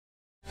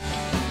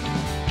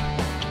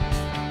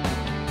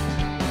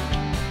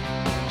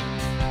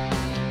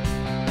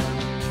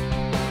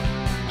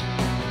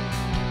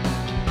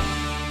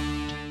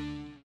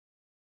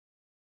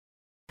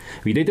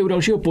Vítejte u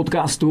dalšího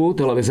podcastu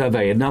Televize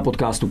V1,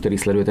 podcastu, který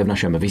sledujete v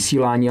našem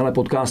vysílání, ale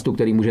podcastu,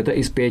 který můžete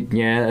i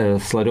zpětně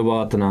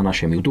sledovat na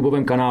našem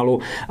YouTubeovém kanálu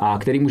a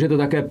který můžete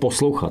také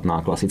poslouchat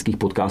na klasických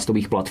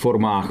podcastových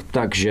platformách,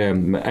 takže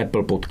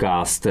Apple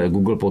Podcast,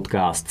 Google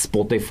Podcast,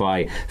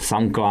 Spotify,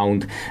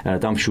 SoundCloud,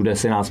 tam všude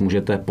si nás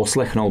můžete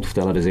poslechnout, v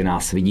televizi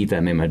nás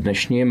vidíte. Mým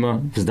dnešním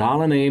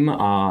vzdáleným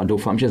a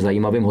doufám, že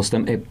zajímavým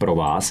hostem i pro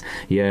vás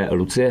je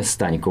Lucie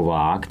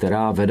Staňková,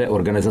 která vede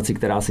organizaci,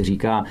 která si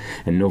říká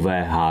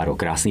Nové Háro.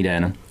 Krásný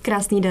den.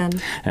 Krásný den.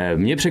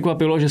 Mě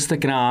překvapilo, že jste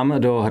k nám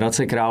do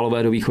Hradce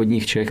Králové, do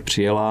východních Čech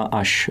přijela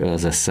až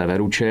ze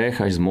severu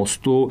Čech, až z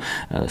Mostu.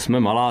 Jsme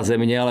malá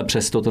země, ale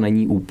přesto to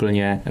není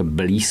úplně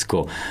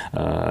blízko.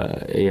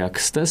 Jak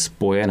jste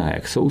spojená?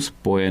 Jak jsou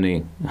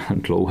spojeny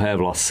dlouhé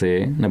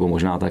vlasy, nebo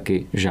možná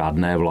taky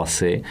žádné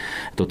vlasy?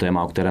 To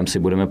téma, o kterém si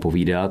budeme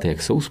povídat,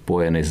 jak jsou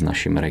spojeny s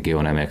naším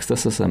regionem? Jak jste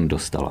se sem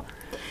dostala?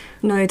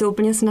 No, je to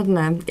úplně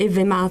snadné. I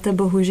vy máte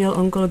bohužel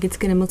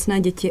onkologicky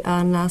nemocné děti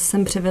a nás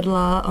sem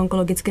přivedla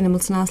onkologicky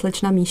nemocná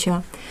slečna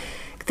Míša,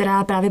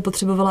 která právě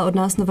potřebovala od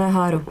nás Nové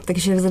Háro.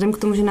 Takže vzhledem k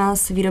tomu, že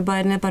nás výroba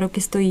jedné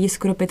paroky stojí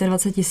skoro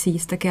 25 000,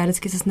 tak já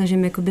vždycky se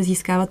snažím jakoby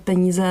získávat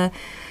peníze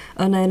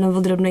nejen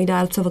od drobných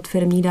dárců, od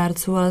firmních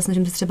dárců, ale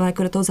snažím se třeba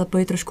jako do toho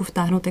zapojit, trošku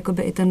vtáhnout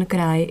jakoby i ten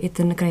kraj, i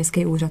ten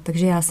krajský úřad.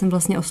 Takže já jsem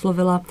vlastně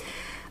oslovila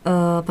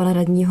pana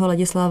radního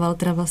Ladislava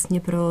Valtra vlastně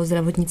pro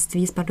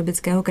zdravotnictví z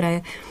Pardubického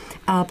kraje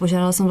a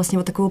požádala jsem vlastně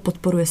o takovou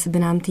podporu, jestli by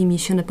nám tý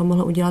Míše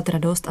nepomohlo udělat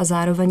radost a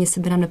zároveň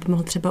jestli by nám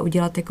nepomohlo třeba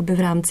udělat jakoby v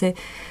rámci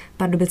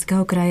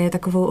Pardubického kraje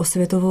takovou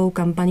osvětovou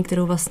kampaň,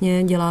 kterou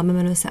vlastně děláme,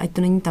 jmenuje se Ať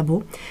to není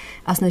tabu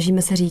a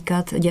snažíme se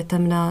říkat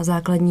dětem na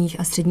základních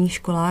a středních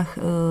školách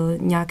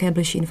nějaké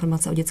bližší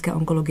informace o dětské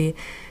onkologii.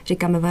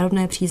 Říkáme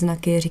varovné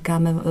příznaky,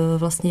 říkáme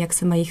vlastně, jak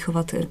se mají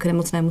chovat k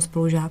nemocnému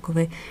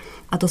spolužákovi.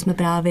 A to jsme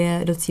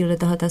právě docílili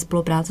tato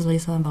spolupráce s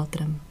Ladislavem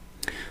Valtrem.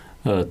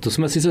 To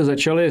jsme sice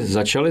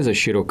začali ze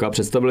široka,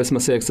 představili jsme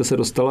si, jak jste se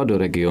dostala do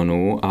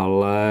regionu,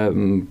 ale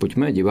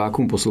pojďme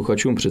divákům,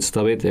 posluchačům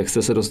představit, jak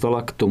jste se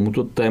dostala k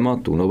tomuto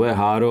tématu. Nové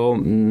Háro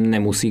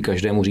nemusí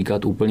každému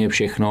říkat úplně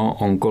všechno,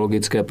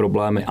 onkologické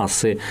problémy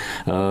asi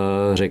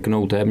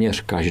řeknou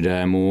téměř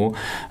každému.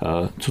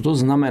 Co to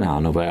znamená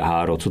Nové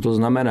Háro? Co to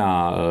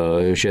znamená,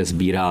 že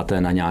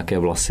sbíráte na nějaké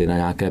vlasy, na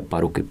nějaké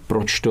paruky?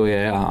 Proč to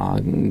je a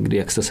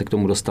jak jste se k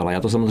tomu dostala? Já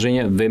to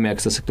samozřejmě vím, jak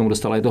jste se k tomu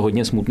dostala, je to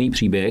hodně smutný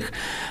příběh,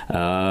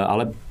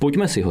 ale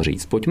pojďme si ho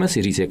říct. Pojďme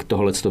si říct, jak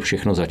tohle to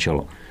všechno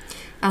začalo.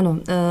 Ano,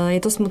 je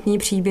to smutný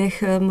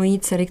příběh mojí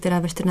dcery, která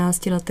ve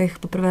 14 letech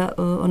poprvé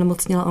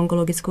onemocnila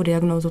onkologickou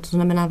diagnózu. To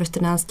znamená, ve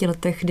 14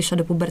 letech, když šla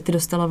do puberty,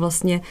 dostala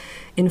vlastně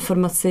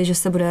informaci, že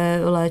se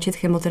bude léčit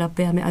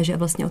chemoterapiemi a že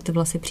vlastně o ty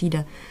vlasy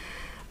přijde.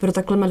 Pro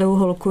takhle mladou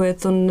holku je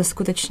to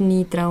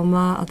neskutečný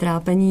trauma a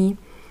trápení.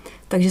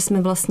 Takže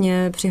jsme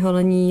vlastně při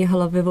holení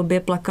hlavy obě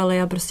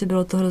plakali a prostě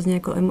bylo to hrozně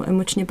jako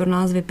emočně pro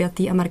nás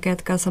vypjatý a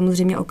Markétka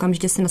samozřejmě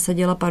okamžitě si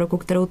nasadila paruku,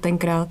 kterou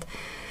tenkrát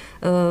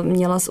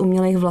měla z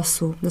umělých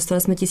vlasů.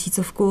 Dostali jsme 1000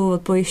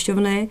 od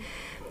pojišťovny,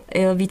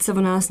 více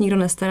o nás nikdo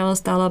nestaral,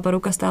 stála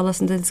paruka, stála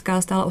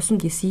syntetická, stála 8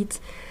 000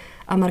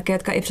 a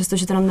Markétka i přesto,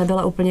 že to nám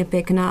nebyla úplně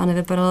pěkná a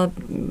nevypadala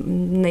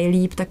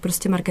nejlíp, tak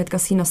prostě Markétka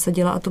si ji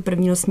nasadila a tu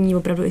první noc ní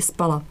opravdu i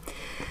spala.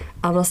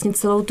 A vlastně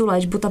celou tu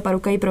léčbu ta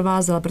paruka ji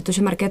provázela,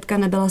 protože Markétka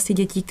nebyla si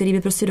dětí, který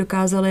by prostě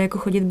dokázaly jako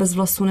chodit bez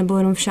vlasů nebo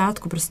jenom v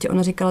šátku. Prostě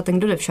ona říkala, ten,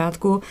 kdo jde v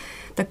šátku,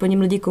 tak po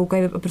něm lidi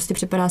koukají a prostě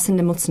připadá si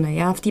nemocný.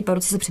 Já v té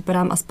paruce se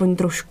připadám aspoň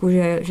trošku,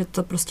 že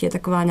to prostě je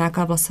taková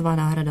nějaká vlasová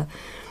náhrada.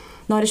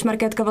 No a když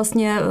Markétka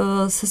vlastně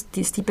se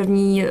z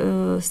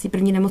té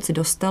první nemoci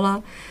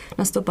dostala,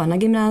 nastoupila na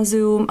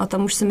gymnázium a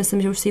tam už si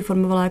myslím, že už si ji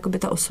formovala jakoby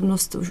ta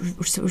osobnost,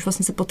 už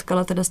vlastně se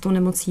potkala teda s tou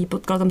nemocí,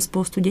 potkala tam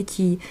spoustu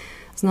dětí,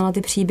 znala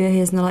ty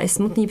příběhy, znala i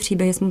smutný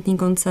příběhy, smutný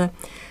konce,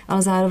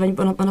 ale zároveň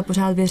ona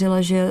pořád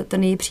věřila, že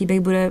ten její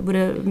příběh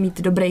bude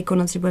mít dobrý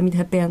konec, že bude mít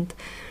happy end.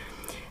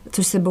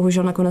 Což se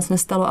bohužel nakonec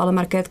nestalo, ale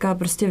Markétka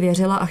prostě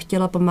věřila a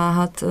chtěla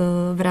pomáhat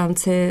v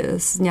rámci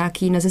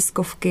nějaký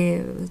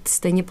neziskovky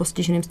stejně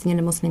postiženým, stejně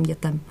nemocným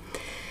dětem.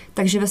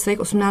 Takže ve svých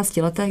 18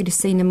 letech, když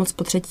se jí nemoc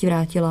po třetí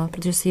vrátila,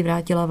 protože se jí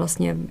vrátila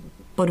vlastně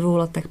po 2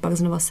 letech, pak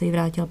znova se jí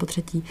vrátila po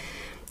třetí,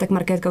 tak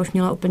Markétka už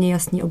měla úplně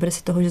jasný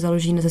obrys toho, že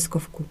založí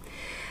neziskovku.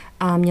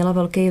 A měla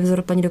velký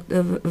vzor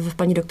v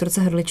paní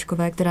doktorce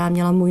Hrdličkové, která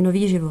měla Můj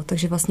nový život.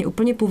 Takže vlastně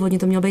úplně původně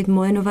to mělo být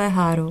Moje nové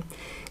háro,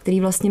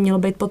 který vlastně mělo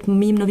být pod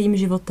mým novým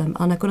životem.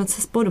 A nakonec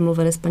se spolu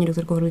domluvili s paní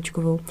doktorkou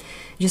Hrdličkovou,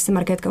 že si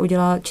Markétka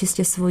udělá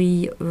čistě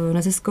svoji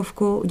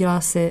neziskovku,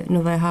 udělá si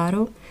Nové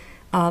Háro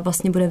a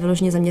vlastně bude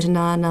vyloženě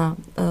zaměřená na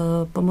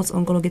pomoc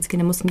onkologicky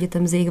nemocným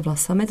dětem s jejich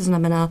vlasami, to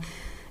znamená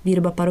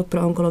výroba paruk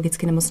pro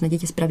onkologicky nemocné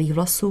děti z pravých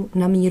vlasů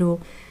na míru,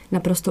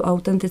 naprosto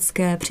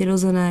autentické,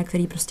 přirozené,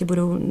 které prostě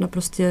budou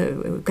naprosto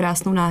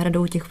krásnou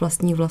náhradou těch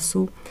vlastních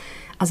vlasů.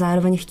 A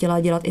zároveň chtěla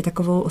dělat i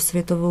takovou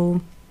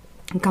osvětovou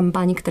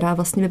kampaň, která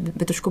vlastně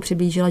by trošku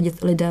přiblížila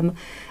lidem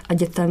a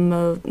dětem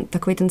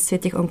takový ten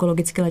svět těch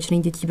onkologicky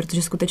léčených dětí,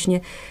 protože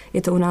skutečně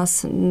je to u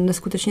nás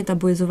neskutečně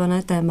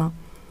tabuizované téma.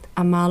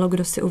 a málo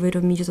kdo si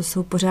uvědomí, že to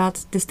jsou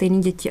pořád ty stejné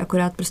děti,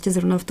 akorát prostě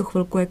zrovna v tu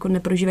chvilku jako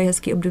neprožívají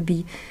hezký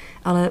období,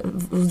 ale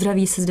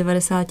uzdraví se z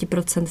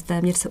 90%,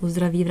 téměř se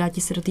uzdraví,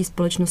 vrátí se do té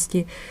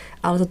společnosti,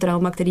 ale to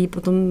trauma, který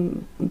potom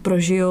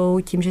prožijou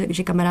tím,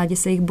 že kamarádi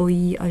se jich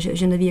bojí a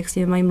že neví, jak s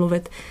nimi mají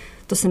mluvit,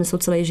 to se nesou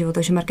celý život.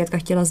 Takže Markétka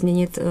chtěla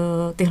změnit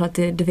tyhle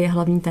ty dvě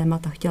hlavní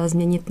témata. Chtěla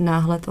změnit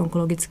náhled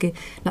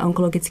na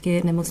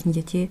onkologicky nemocní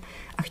děti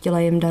a chtěla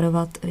jim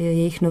darovat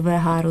jejich nové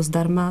háro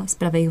zdarma z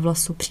pravých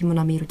vlasů přímo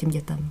na míru těm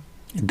dětem.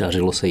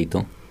 Dařilo se jí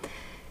to?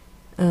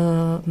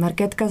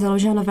 Markétka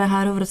založila nové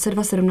háro v roce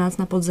 2017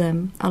 na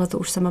podzem, ale to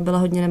už sama byla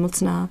hodně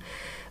nemocná.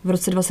 V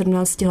roce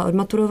 2017 stihla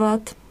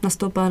odmaturovat,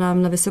 nastoupila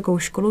nám na vysokou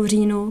školu v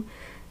říjnu.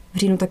 V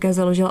říjnu také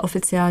založila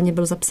oficiálně,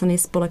 byl zapsaný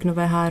spolek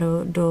Nové háro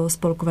do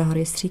spolkového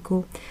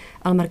rejstříku,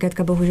 ale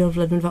Markétka bohužel v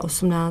lednu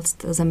 2018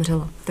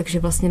 zemřela. Takže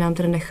vlastně nám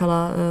tedy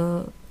nechala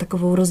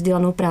takovou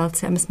rozdělanou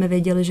práci a my jsme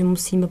věděli, že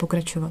musíme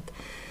pokračovat.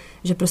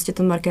 Že prostě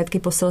to Markétky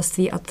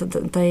poselství a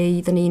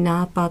ten její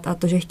nápad a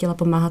to, že chtěla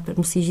pomáhat,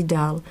 musí žít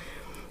dál.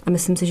 A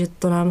myslím si, že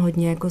to nám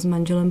hodně jako s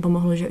manželem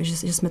pomohlo,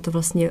 že jsme to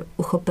vlastně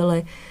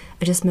uchopili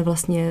a že jsme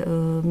vlastně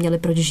měli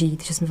proč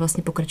žít, že jsme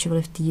vlastně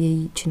pokračovali v té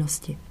její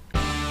činnosti.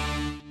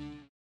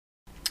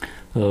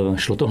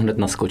 Šlo to hned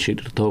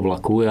naskočit do toho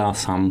vlaku, já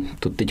sám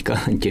to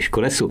teďka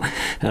těžko nesu.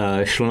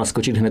 Šlo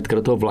naskočit hned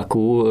do toho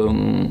vlaku,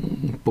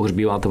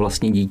 pohřbíváte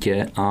vlastně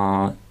dítě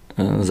a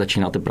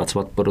začínáte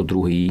pracovat pro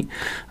druhý.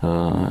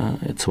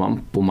 Co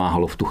vám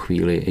pomáhalo v tu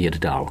chvíli jet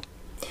dál?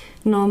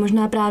 No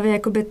možná právě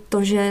jakoby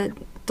to, že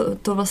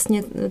to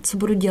vlastně, co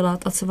budu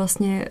dělat a co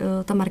vlastně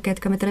ta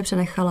Markétka mi tady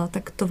přenechala,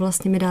 tak to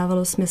vlastně mi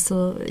dávalo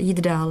smysl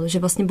jít dál, že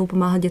vlastně budu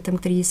pomáhat dětem,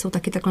 kteří jsou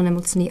taky takhle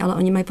nemocný, ale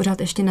oni mají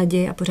pořád ještě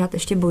naději a pořád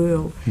ještě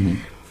bojujou.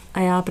 A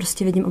já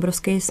prostě vidím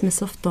obrovský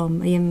smysl v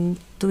tom, jim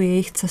tu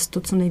jejich cestu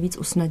co nejvíc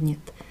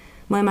usnadnit.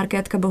 Moje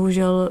Markétka,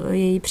 bohužel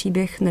její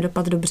příběh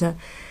nedopadl dobře,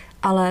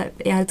 ale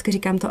já vždycky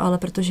říkám to ale,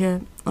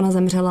 protože ona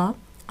zemřela,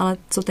 ale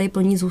co tady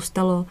po ní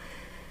zůstalo,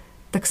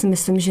 tak si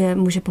myslím, že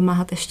může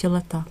pomáhat ještě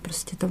leta.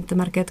 Prostě tam ty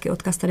Markétky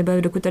odkaz tady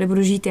bude, dokud tady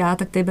budu žít já,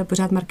 tak tady bude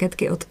pořád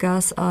Markétky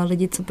odkaz a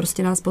lidi, co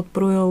prostě nás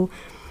podporujou,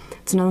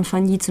 co nám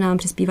fandí, co nám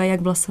přispívají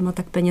jak vlasama,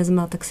 tak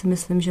penězma, tak si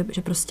myslím, že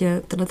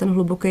prostě ten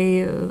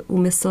hluboký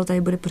úmysl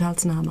tady bude pořád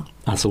s náma.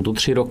 A jsou to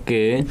 3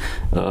 roky,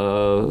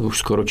 už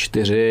skoro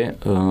 4.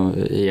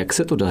 Jak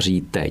se to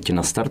daří teď?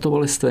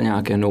 Nastartovali jste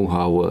nějaké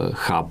know-how?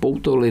 Chápou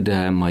to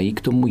lidé? Mají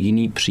k tomu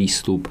jiný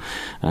přístup?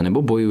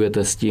 Nebo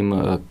bojujete s tím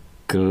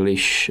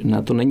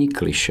na to není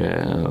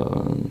klišé.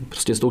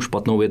 Prostě s tou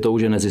špatnou větou,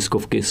 že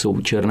neziskovky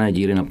jsou černé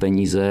díry na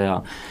peníze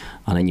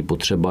a není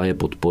potřeba je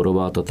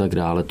podporovat a tak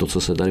dále. To,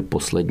 co se tady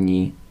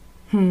poslední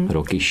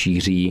roky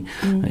šíří.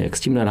 Jak s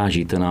tím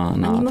narážíte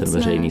na ten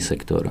veřejný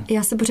sektor?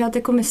 Já si pořád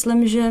jako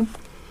myslím, že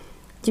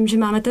tím, že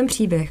máme ten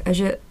příběh a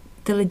že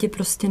ty lidi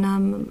prostě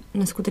nám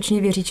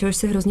neskutečně věří, čehož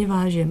si hrozně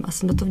vážím a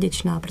jsem za to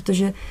vděčná,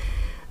 protože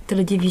ty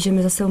lidi ví, že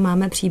my zase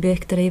máme příběh,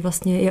 který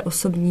vlastně je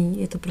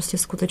osobní, je to prostě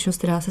skutečnost,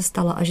 která se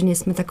stala a že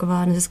nejsme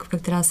taková neziskovka,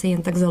 která se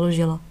jen tak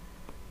založila.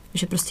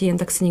 Že prostě jen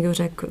tak si někdo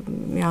řekl,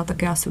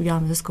 já si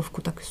udělám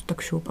neziskovku,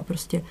 tak šup a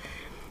prostě.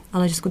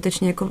 Ale že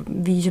skutečně jako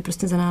ví, že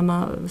prostě za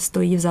náma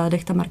stojí v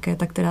zádech ta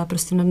Markéta, která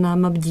prostě nad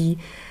náma bdí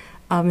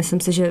a myslím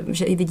si,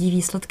 že i vidí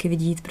výsledky,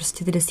 vidí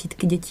prostě ty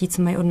desítky dětí,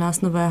 co mají od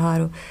nás nové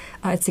háro.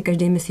 A ať si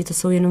každý myslí, to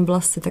jsou jenom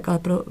vlasy, tak ale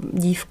pro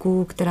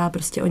dívku, která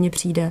prostě o ně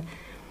přijde,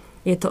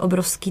 je to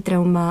obrovský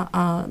trauma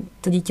a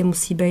to dítě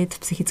musí být v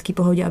psychické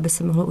pohodě, aby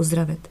se mohlo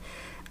uzdravit.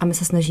 A my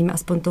se snažíme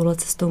aspoň touhle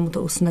cestou mu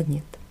to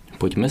usnadnit.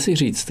 Pojďme si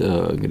říct,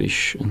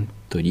 když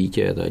to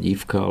dítě, ta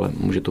dívka, ale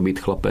může to být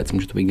chlapec,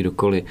 může to být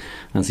kdokoliv,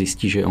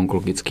 zjistí, že je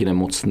onkologicky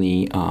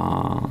nemocný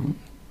a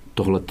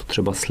tohle to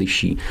třeba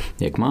slyší.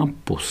 Jak má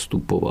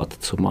postupovat,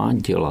 co má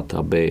dělat,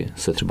 aby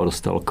se třeba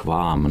dostal k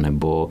vám,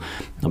 nebo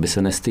aby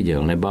se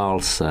nestyděl, nebál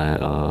se?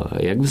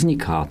 Jak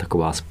vzniká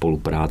taková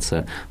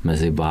spolupráce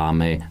mezi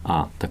vámi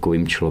a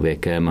takovým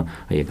člověkem?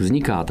 Jak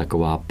vzniká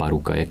taková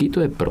paruka? Jaký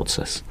to je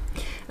proces?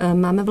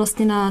 Máme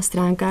vlastně na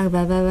stránkách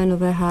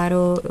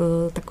www.noveháro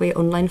takový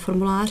online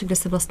formulář, kde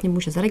se vlastně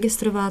může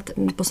zaregistrovat,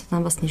 poslat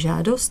nám vlastně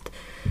žádost.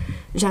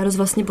 Žádost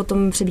vlastně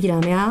potom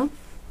přebírám já,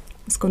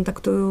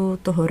 zkontaktuju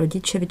toho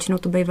rodiče, většinou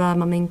to bývá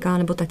maminka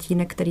nebo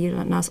tatínek, který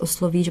nás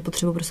osloví, že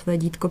potřebují pro své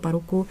dítko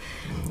paruku.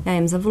 Já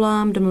jim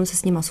zavolám, domluvím se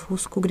s nima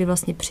schůzku, kdy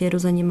vlastně přijedu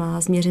za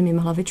nima, změřím jim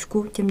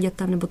hlavičku těm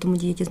dětem nebo tomu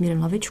dítěti změřím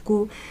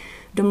hlavičku.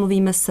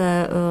 Domluvíme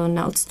se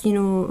na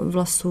odstínu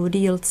vlasů,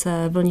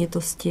 dílce,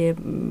 vlnitosti.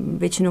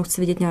 Většinou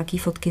chci vidět nějaké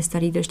fotky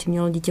starý, kde ještě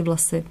mělo dítě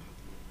vlasy,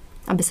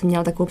 aby se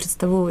měla takovou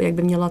představu, jak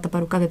by měla ta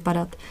paruka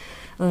vypadat,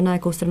 na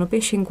jakou stranu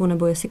pěšinku,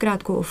 nebo jestli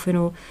krátkou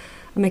ofinu,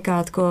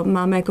 mikátko.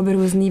 Máme jakoby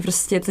různý,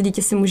 prostě to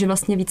dítě si může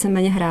vlastně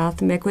víceméně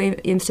hrát. My jako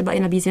jim třeba i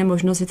nabízíme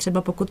možnost, že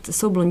třeba pokud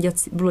jsou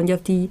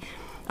blondětý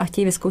a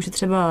chtějí vyzkoušet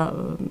třeba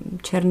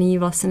černý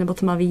vlasy nebo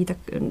tmavý, tak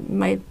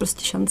mají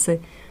prostě šanci.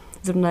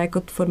 Zrovna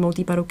jako formou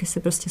té paruky si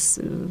prostě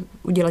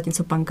udělat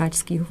něco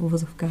pankáčského v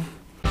uvozovkách.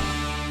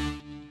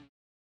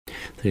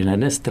 Takže na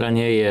jedné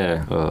straně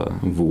je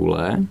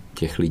vůle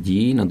těch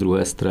lidí, na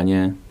druhé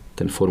straně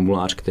ten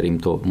formulář, kterým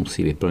to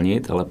musí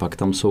vyplnit, ale pak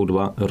tam jsou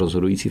dva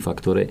rozhodující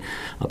faktory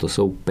a to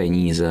jsou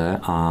peníze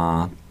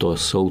a to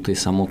jsou ty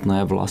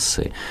samotné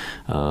vlasy.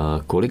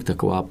 Kolik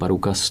taková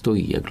paruka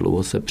stojí, jak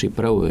dlouho se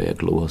připravuje, jak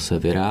dlouho se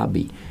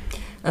vyrábí?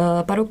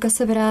 Paruka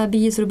se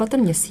vyrábí zhruba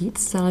ten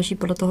měsíc, záleží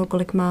podle toho,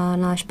 kolik má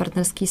náš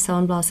partnerský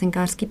salon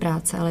vlásenkářský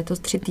práce, ale je to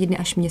 3 týdny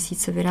až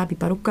měsíc se vyrábí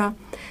paruka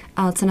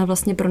a cena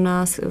vlastně pro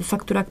nás,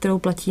 faktura, kterou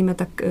platíme,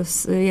 tak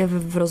je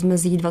v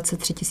rozmezí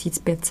 23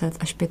 500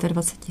 až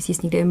 25 000,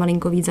 někdy je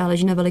malinko víc,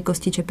 záleží na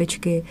velikosti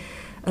čepičky,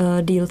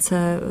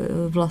 dílce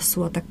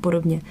vlasu a tak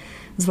podobně.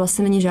 Z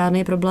vlasy není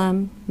žádný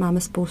problém,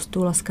 máme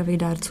spoustu laskavých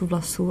dárců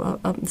vlasů a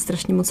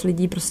strašně moc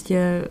lidí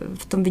prostě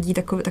v tom vidí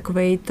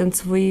takovej ten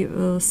svůj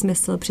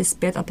smysl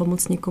přispět a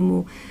pomoct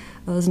někomu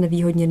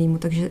znevýhodněnému,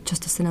 takže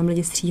často se nám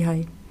lidi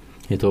stříhají.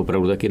 Je to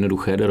opravdu tak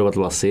jednoduché darovat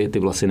vlasy, ty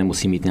vlasy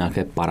nemusí mít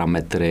nějaké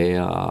parametry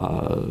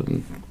a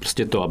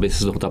prostě to, aby z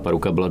toho ta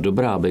paruka byla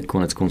dobrá, aby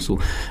konec konců,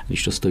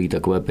 když to stojí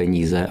takové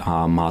peníze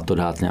a má to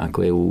dát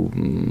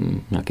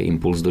nějaký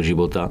impuls do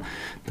života,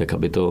 tak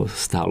aby to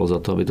stálo za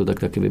to, aby to tak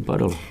taky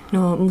vypadalo.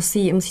 No,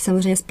 musí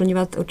samozřejmě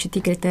splňovat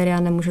určitý kritéria,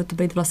 nemůžou to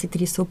být vlasy,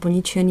 které jsou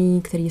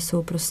poničený, které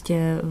jsou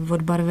prostě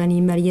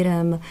odbarvený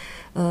melírem,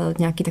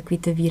 nějaký takový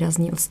ty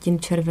výrazný odstín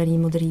červený,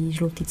 modrý,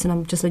 žlutý, co nám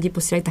občas lidi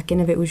posílají, taky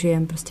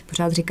nevyužijeme. Prostě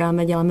pořád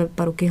říkáme, děláme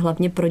paruky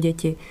hlavně pro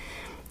děti.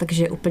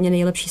 Takže úplně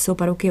nejlepší jsou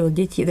paruky od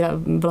dětí, teda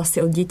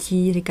vlasy od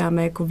dětí,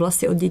 říkáme jako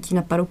vlasy od dětí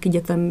na paruky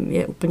dětem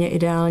je úplně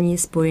ideální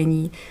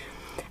spojení.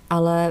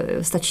 Ale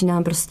stačí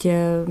nám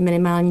prostě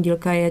minimální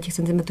dílka je těch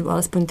centimetrů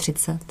alespoň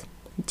 30.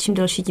 Čím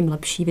delší, tím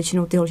lepší.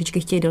 Většinou ty holčičky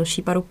chtějí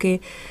delší paruky,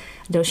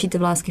 delší ty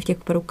vlásky v těch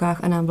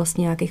parukách a nám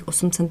vlastně nějakých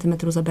 8 cm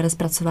zabere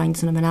zpracování, co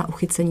znamená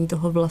uchycení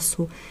toho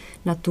vlasu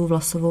na tu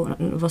vlasovou,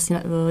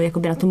 vlastně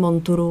jakoby na tu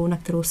monturu, na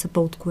kterou se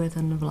poutkuje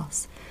ten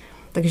vlas.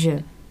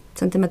 Takže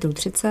centimetrů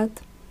 30,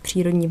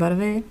 přírodní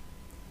barvy,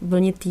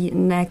 vlnitý,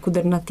 ne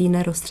kudrnatý,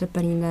 ne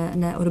roztřepený,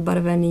 ne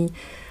odbarvený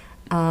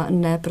a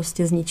ne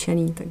prostě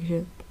zničený,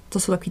 takže to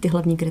jsou takový ty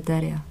hlavní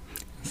kritéria.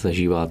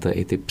 Zažíváte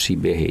i ty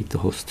příběhy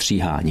toho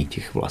stříhání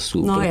těch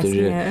vlasů, no,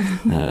 protože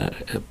jasně.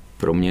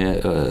 Pro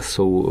mě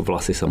jsou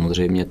vlasy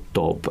samozřejmě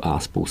top a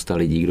spousta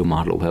lidí, kdo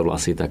má dlouhé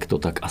vlasy, tak to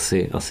tak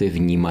asi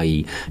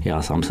vnímají.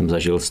 Já sám jsem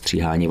zažil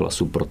stříhání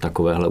vlasů pro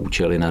takovéhle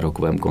účely na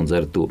rockovém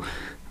koncertu.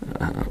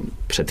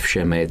 Před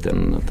všemi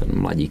ten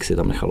mladík si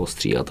tam nechal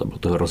ostříhat a bylo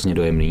to hrozně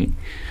dojemný.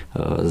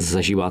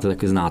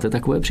 Znáte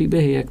takové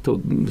příběhy, jak to,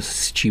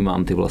 s čím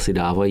vám ty vlasy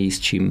dávají, s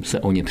čím se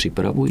o ně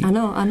připravují?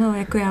 Ano,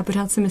 jako já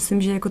pořád si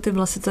myslím, že jako ty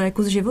vlasy to je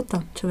jako z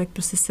života. Člověk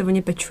prostě se o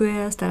ně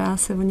pečuje, stará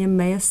se o ně,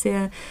 meje si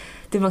je,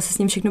 ty vlasy s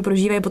ním všechno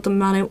prožívají, potom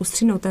má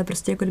ustřinou, to je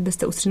prostě jako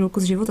kdybyste ustřinul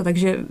kus života,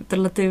 takže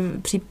tyhle ty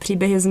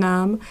příběhy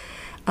znám.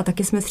 A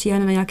taky jsme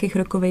stříhali na nějakých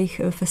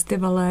rockových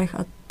festivalech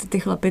a ty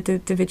chlapy,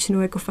 ty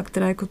většinou jako fakt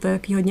teda jako to je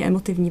taky hodně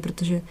emotivní,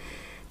 protože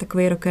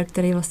takový rocker,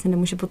 který vlastně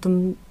nemůže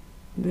potom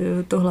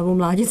tou hlavou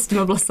mládit s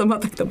těma vlasama,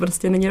 tak to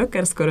prostě není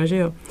rocker skoro, že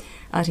jo.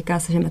 A říká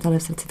se, že metal je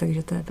v srdci,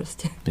 takže to je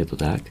prostě... Je to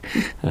tak.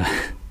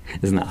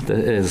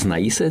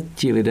 Znají se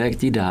ti lidé,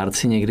 ti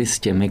dárci někdy s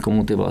těmi,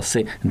 komu ty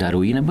vlasy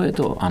darují, nebo je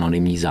to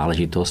anonymní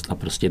záležitost a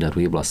prostě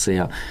darují vlasy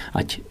a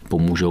ať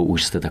pomůžou,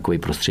 už jste takový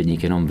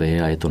prostředník jenom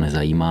vy a je to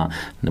nezajímá,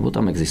 nebo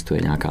tam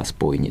existuje nějaká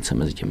spojnice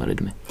mezi těmi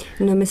lidmi?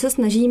 No, my se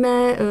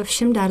snažíme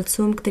všem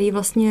dárcům, který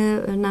vlastně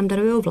nám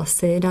darují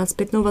vlasy, dát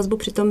zpětnou vazbu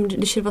při tom,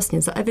 když je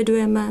vlastně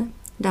zaevidujeme,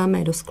 dáme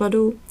je do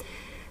skladu,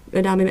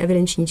 dáme jim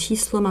evidenční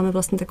číslo, máme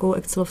vlastně takovou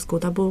excelovskou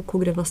tabulku,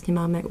 kde vlastně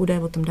máme údaje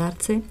o tom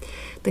dárci,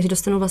 takže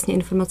dostanou vlastně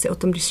informaci o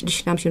tom,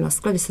 když nám přijde na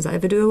sklad, když se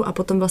zaevidujou a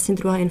potom vlastně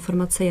druhá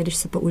informace je, když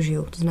se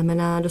použijou. To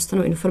znamená,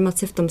 dostanou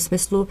informaci v tom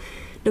smyslu,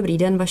 dobrý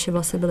den, vaše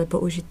vlasy byly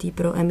použitý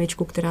pro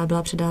emičku, která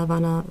byla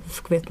předávána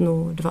v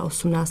květnu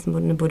 2018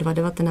 nebo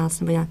 2019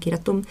 nebo nějaký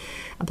datum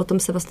a potom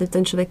se vlastně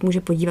ten člověk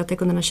může podívat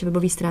jako na naše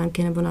webové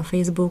stránky nebo na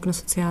Facebook, na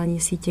sociální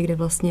sítě, kde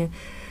vlastně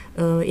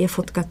je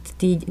fotka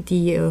té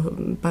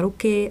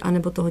paruky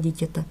anebo toho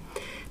dítěte.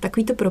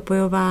 Takový to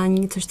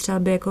propojování, což třeba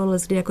by jako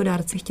leskdy jako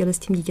dárci chtěli s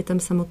tím dítětem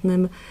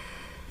samotným,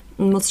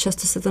 moc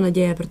často se to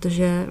neděje,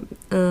 protože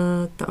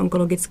ta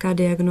onkologická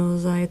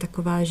diagnóza je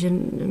taková, že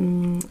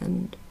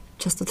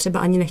často třeba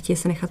ani nechtějí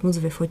se nechat moc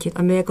vyfotit.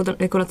 A my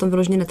jako na tom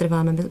vyloženě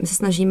netrváme. My se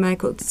snažíme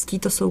jako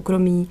ctít to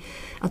soukromí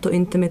a to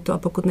intimitu a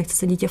pokud nechce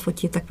se dítě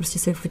fotit, tak prostě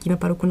si fotíme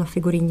paruku na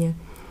figuríně.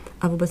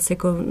 A vůbec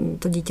jako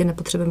to dítě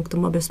nepotřebujeme k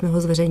tomu, aby jsme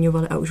ho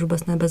zveřejňovali a už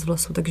vůbec ne bez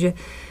vlasů. Takže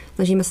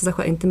snažíme se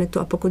zachovat intimitu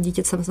a pokud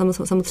dítě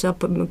samo třeba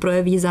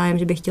projeví zájem,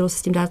 že by chtělo se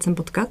s tím dárcem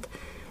potkat,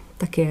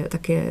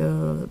 tak je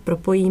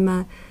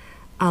propojíme,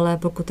 ale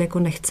pokud jako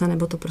nechce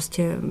nebo to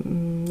prostě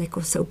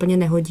jako se úplně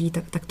nehodí,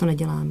 tak to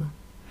neděláme.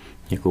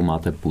 Jakou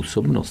máte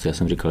působnost? Já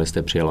jsem říkal, že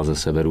jste přijela ze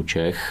severu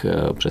Čech,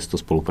 přesto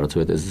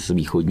spolupracujete s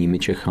východními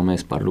Čechami,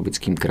 s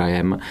Pardubickým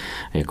krajem.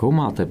 Jakou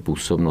máte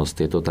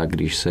působnost? Je to tak,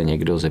 když se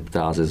někdo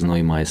zeptá ze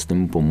Znojma, jestli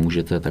mu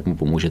pomůžete, tak mu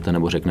pomůžete,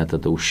 nebo řeknete,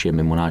 to už je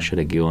mimo náš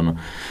region,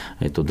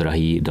 je to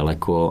drahý,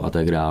 daleko a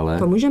tak dále?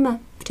 Pomůžeme,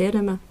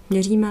 přijedeme,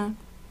 měříme,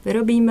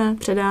 vyrobíme,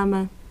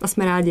 předáme a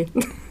jsme rádi.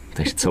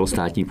 Takže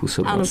celostátní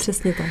působnost. Ano,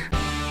 přesně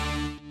tak.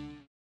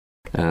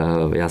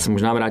 Já se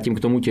možná vrátím k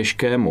tomu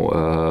těžkému.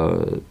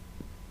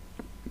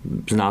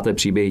 Znáte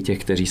příběhy těch,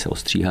 kteří se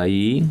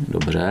ostříhají,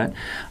 dobře,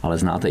 ale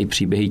znáte i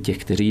příběhy těch,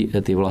 kteří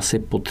ty vlasy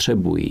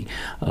potřebují.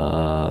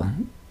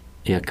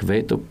 Jak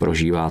vy to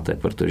prožíváte,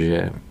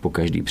 protože po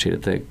každý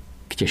přijdete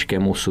k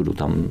těžkému osudu,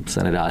 tam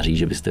se nedá říct,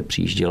 že byste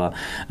přijížděla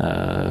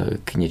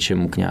k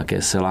něčemu, k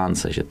nějaké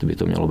selánce, že by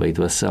to mělo být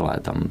veselé,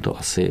 tam to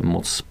asi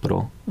moc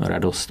pro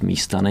radost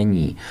místa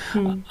není.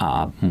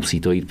 A musí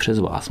to jít přes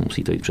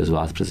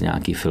vás, přes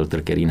nějaký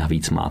filtr, který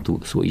navíc má tu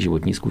svoji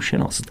životní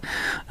zkušenost.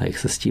 A jak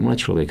se s tímhle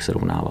člověk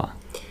srovnává?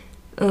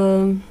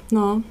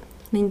 No,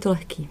 není to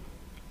lehký.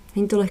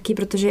 Není to lehký,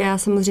 protože já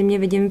samozřejmě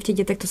vidím v těch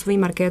dětech tu svoji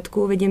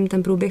markétku, vidím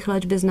ten průběh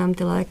léčby, znám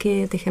ty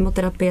léky, ty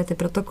chemoterapie, ty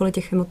protokoly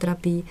těch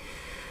chemoterapií.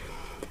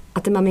 A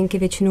ty maminky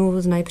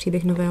většinou znají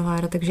příběh Nového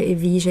Hára, takže i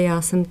ví, že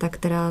já jsem ta,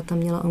 která tam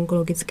měla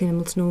onkologicky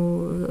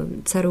nemocnou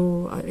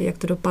dceru a jak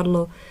to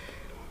dopadlo.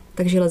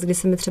 Takže kdy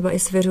se mi třeba i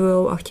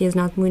svěřujou a chtějí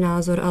znát můj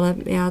názor, ale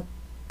já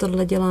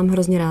tohle dělám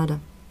hrozně ráda.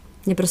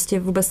 Mně prostě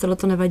vůbec tohle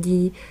to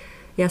nevadí.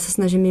 Já se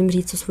snažím jim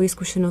říct o svoji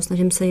zkušenost,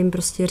 snažím se jim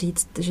prostě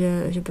říct,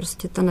 že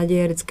prostě ta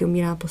naděje vždycky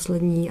umírá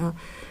poslední a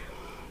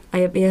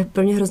je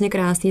pro mě hrozně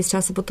krásný,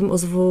 třeba se potom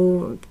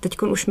ozvou, teď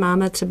už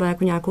máme třeba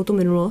jako nějakou tu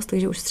minulost,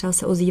 takže už třeba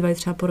se ozývají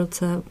třeba po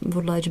roce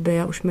od léčby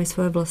a už mají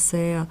svoje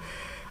vlasy a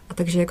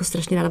takže jako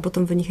strašně ráda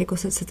potom v nich jako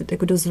se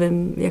jako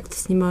dozvím, jak to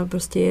s nima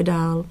prostě je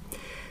dál.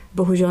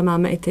 Bohužel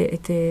máme i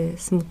ty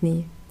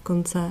smutné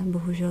konce,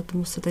 bohužel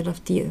tomu se teda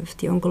v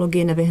té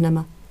onkologii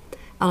nevyhneme.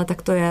 Ale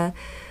tak to je.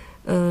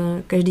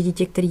 Každý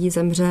dítě, který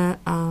zemře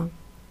a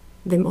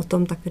vím o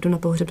tom, tak jdu na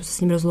pohřeb, jdu se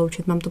s ním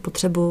rozloučit, mám tu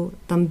potřebu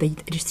tam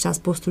být. Když třeba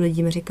spoustu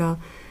lidí mi říká,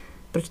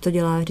 proč to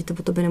děláš, když to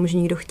po tobě nemůže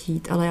nikdo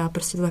chtít, ale já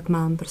prostě to tak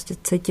mám. Prostě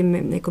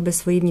cítím jakoby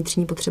svoji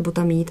vnitřní potřebu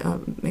tam jít a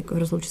jako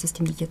rozloučit se s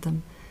tím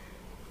dítětem.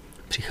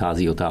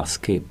 Přichází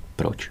otázky,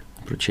 proč?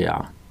 Proč já?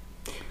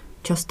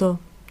 Často.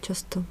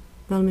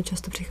 Velmi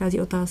často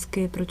přichází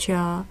otázky, proč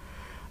já,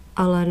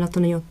 ale na to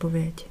není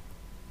odpověď.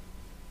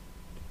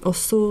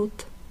 Osud,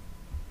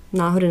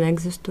 náhody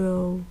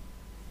neexistujou,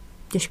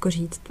 těžko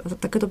říct. A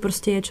také to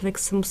prostě je, člověk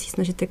se musí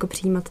snažit jako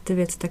přijímat ty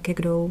věci tak,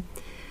 jak jdou.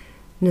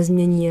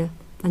 Nezmění je.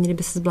 Ani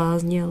kdyby se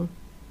zbláznil,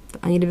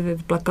 ani kdyby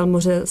vyplakal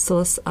moře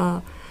slz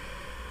a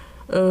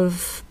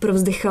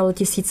provzdychal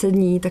 1000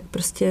 dní, tak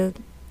prostě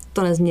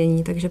to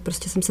nezmění. Takže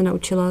prostě jsem se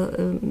naučila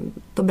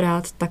to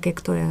brát tak,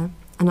 jak to je.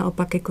 A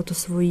naopak jako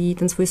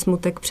ten svůj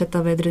smutek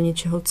přetavit do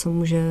něčeho, co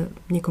může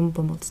někomu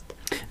pomoct.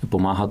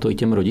 Pomáhá to i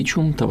těm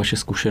rodičům, ta vaše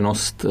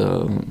zkušenost,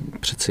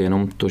 přeci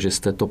jenom to, že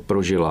jste to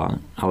prožila,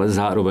 ale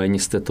zároveň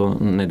jste to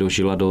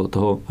nedožila do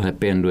toho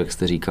happy endu, jak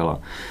jste říkala.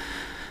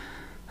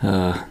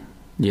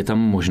 Je tam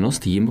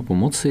možnost jim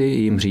pomoci,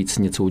 jim říct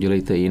něco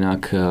udělejte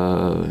jinak,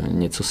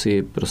 něco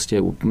si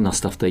prostě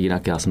nastavte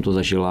jinak, já jsem to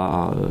zažila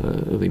a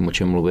vím, o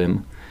čem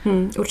mluvím.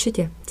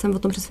 Určitě, jsem o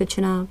tom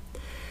přesvědčená.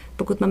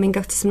 Pokud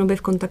maminka chce se mnou být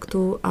v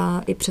kontaktu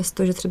a i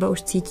přesto, že třeba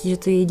už cítí, že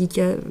to její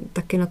dítě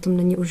taky na tom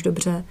není už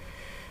dobře,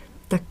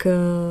 tak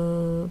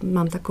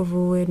mám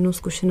takovou jednu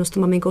zkušenost. S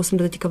tou maminkou jsem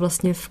do teďka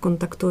vlastně v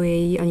kontaktu,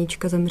 její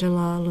Anička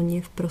zemřela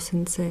loni v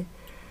prosinci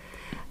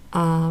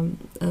a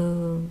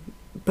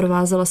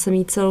provázela jsem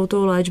jí celou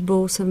tou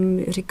léčbou, jsem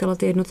říkala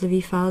ty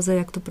jednotlivé fáze,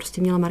 jak to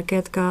prostě měla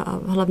markétka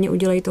a hlavně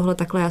udělej tohle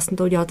takhle, já jsem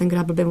to udělala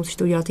tenkrát blbě, musíš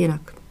to udělat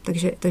jinak.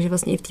 Takže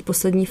vlastně i v té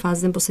poslední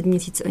fázi, ten poslední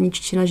měsíc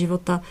Aniččina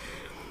života,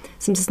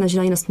 jsem se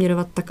snažila ji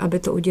nasměrovat tak, aby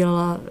to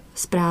udělala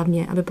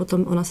správně, aby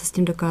potom ona se s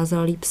tím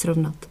dokázala líp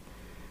srovnat.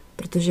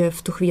 Protože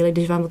v tu chvíli,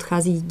 když vám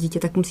odchází dítě,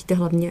 tak musíte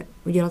hlavně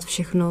udělat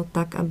všechno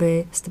tak,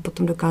 aby jste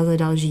potom dokázali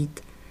dál žít.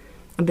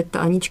 Aby ta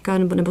Anička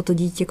nebo to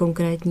dítě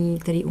konkrétní,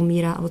 který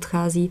umírá a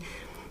odchází,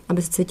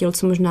 aby se cítilo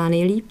co možná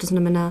nejlíp. To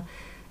znamená,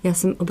 já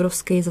jsem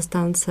obrovský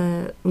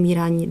zastánce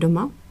umírání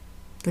doma,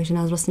 takže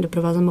nás vlastně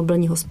doprovází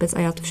mobilní hospic a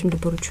já to všem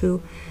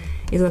doporučuju.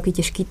 Je to takový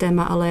těžký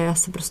téma, ale já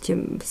se prostě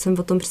jsem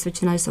o tom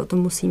přesvědčená, že se o tom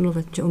musí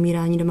mluvit, že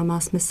umírání doma má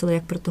smysl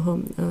jak pro toho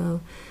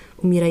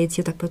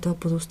umírajícího, tak pro toho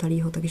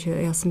pozůstalého. Takže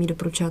já jsem jí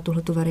doporučila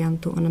tuhletu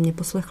variantu. Ona mě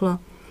poslechla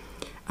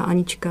a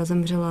Anička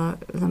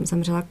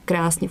zemřela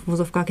krásně v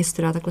uvozovkách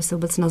historia, takhle se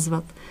vůbec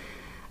nazvat.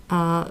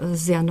 A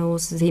s Janou,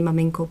 s její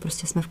maminkou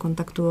prostě jsme v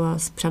kontaktu a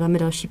předáme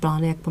další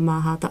plány, jak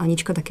pomáhá. Ta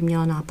Anička taky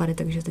měla nápady,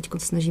 takže teď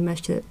snažíme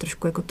ještě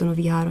trošku jako to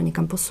Nový Háro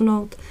někam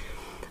posunout,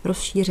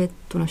 rozšířit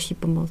tu naší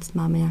pomoc.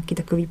 Máme nějaký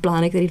takový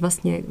plány, který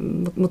vlastně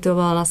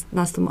motivovala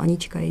nás tomu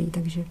Anička její,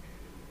 takže...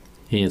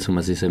 Je něco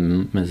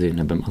mezi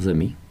nebem a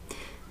zemí?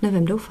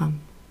 Nevím, doufám.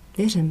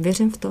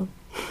 Věřím v to.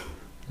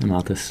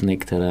 Nemáte sny,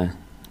 které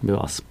by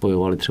vás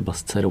spojovaly třeba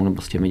s dcerou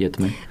nebo s těmi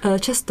dětmi?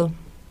 Často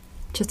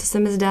se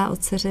mi zdá o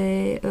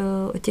dceři,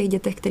 o těch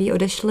dětech, který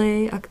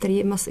odešli a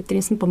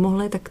kterým jsme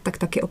pomohli, tak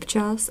taky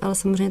občas, ale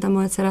samozřejmě ta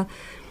moje dcera,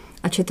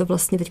 ač je to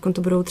vlastně, teď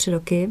to budou 3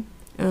 roky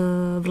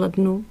v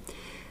lednu,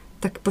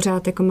 tak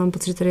pořád jako mám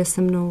pocit, že tady je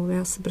se mnou.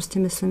 Já si prostě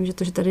myslím, že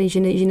to, že tady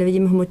ji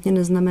nevidím hmotně,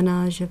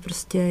 neznamená, že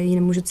prostě ji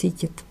nemůžu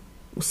cítit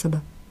u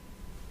sebe.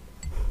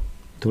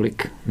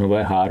 Tolik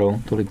Nové Háro,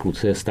 tolik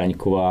Lucie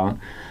Staňková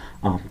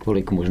a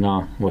tolik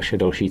možná vaše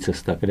další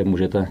cesta,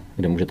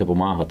 kde můžete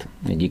pomáhat.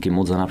 Díky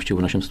moc za návštěvu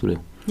v našem studiu.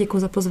 Děkuji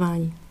za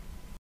pozvání.